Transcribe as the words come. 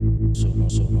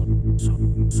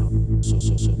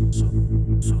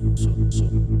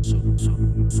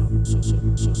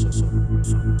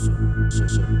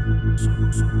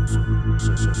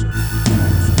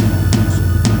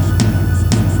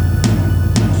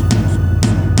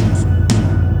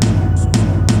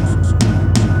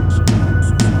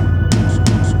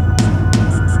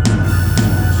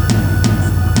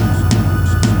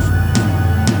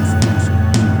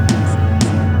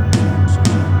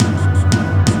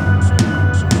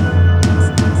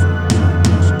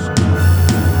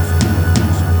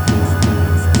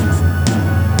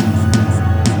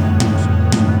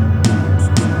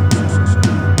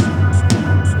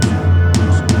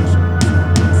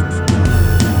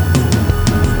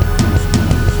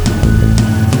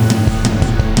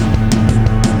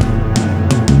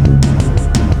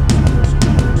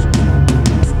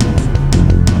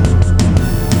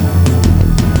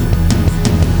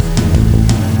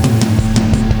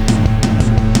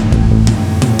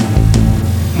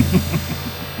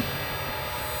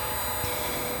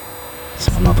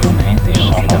Sono Prometeo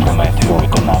che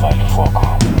donnava il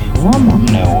fuoco, né uomo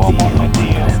né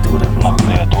Dio, ma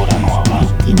creatura nuova,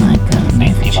 vittima e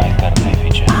carnefice,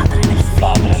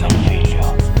 padre nel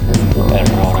figlio,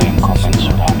 errore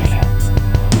incommensurabile.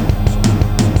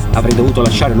 Avrei dovuto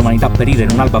lasciare l'umanità perire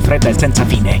in un'alba fredda e senza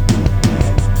fine.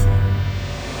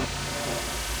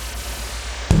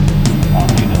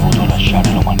 Avrei dovuto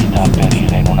lasciare l'umanità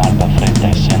perire in un'alba fredda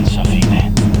e senza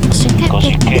fine.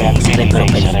 Così che anche i dei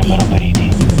sarebbero periti,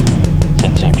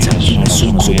 senza più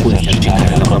nessuno su cui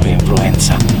esercitare la propria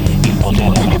influenza. Il potere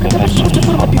avrebbe perso le sue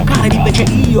forme più invece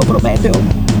io, Prometeo.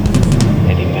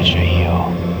 Ed invece io,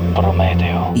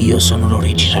 Prometeo, io sono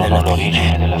l'origine della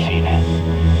fine.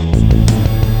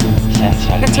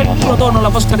 Senza il mio dono la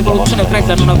vostra rivoluzione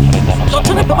fredda non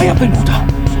sarebbe mai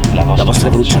avvenuta. La vostra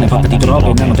evoluzione fatta di droghe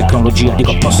e nanotecnologia, di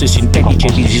composti sintetici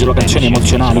e di dislocazioni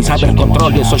emozionali,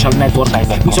 cybercontrolli e social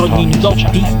network, bisogni indotti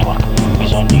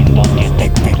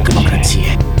e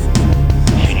tecnocrazie.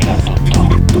 Finirà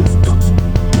tutto.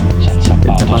 Senza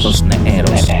pathos né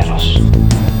eros.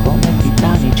 Come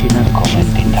titanici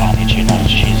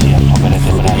narcisi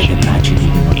affocherete bracci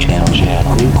di un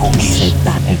oceano di cookies e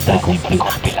dati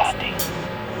precompilati.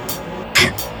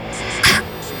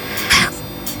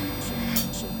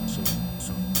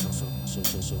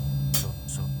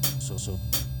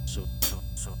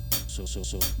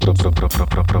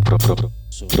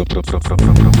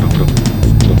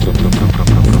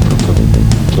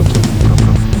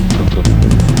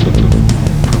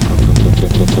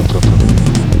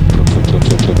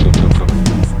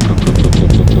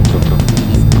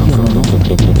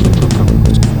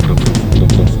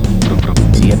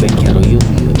 Sì, è ben chiaro, io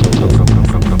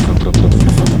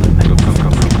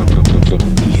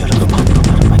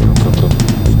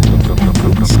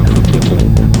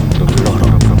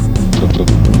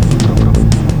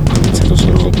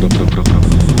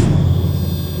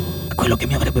quello che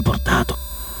mi avrebbe portato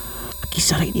a chi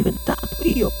sarei diventato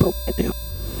io, Prometeo,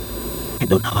 che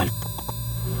donnava il fuoco.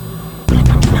 Mi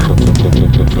avrebbero chiamato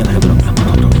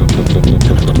dalla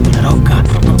di quella rocca,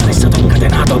 non sarei stato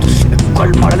incatenato e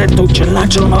quel maledetto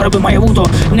uccellaccio non avrebbe mai avuto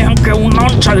neanche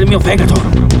un'oncia del mio fegato.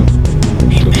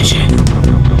 E invece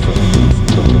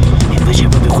è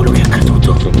proprio quello che è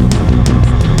accaduto.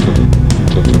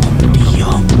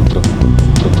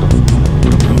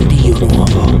 Un dio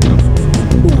nuovo,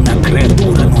 una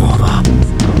creatura nuova,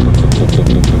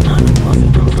 una nuova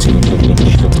evoluzione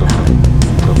dimensionale.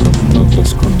 Non ti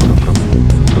ascolto più.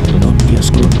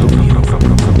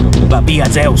 Va via,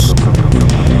 Zeus!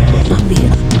 Va via!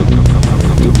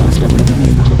 Ti basta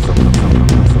prevenire.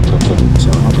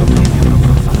 Sono problemi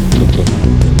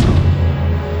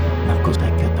ma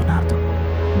cos'è che ha donato?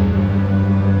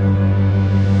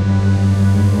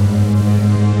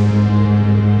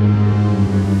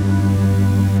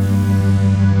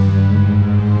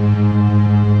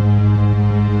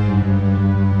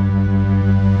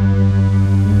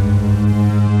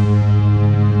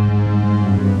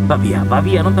 Va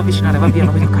via, non ti avvicinare, va via,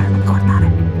 non mi toccare, non mi guardare.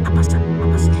 Abbassa.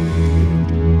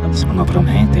 Sono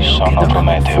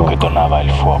Prometeo che donnava il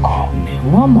fuoco. Né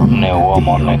uomo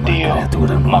né Dio,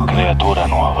 ma creatura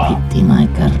nuova. Vittima e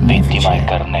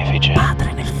carnefice.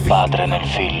 Padre nel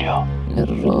figlio.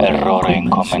 Errore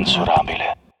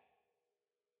incommensurabile.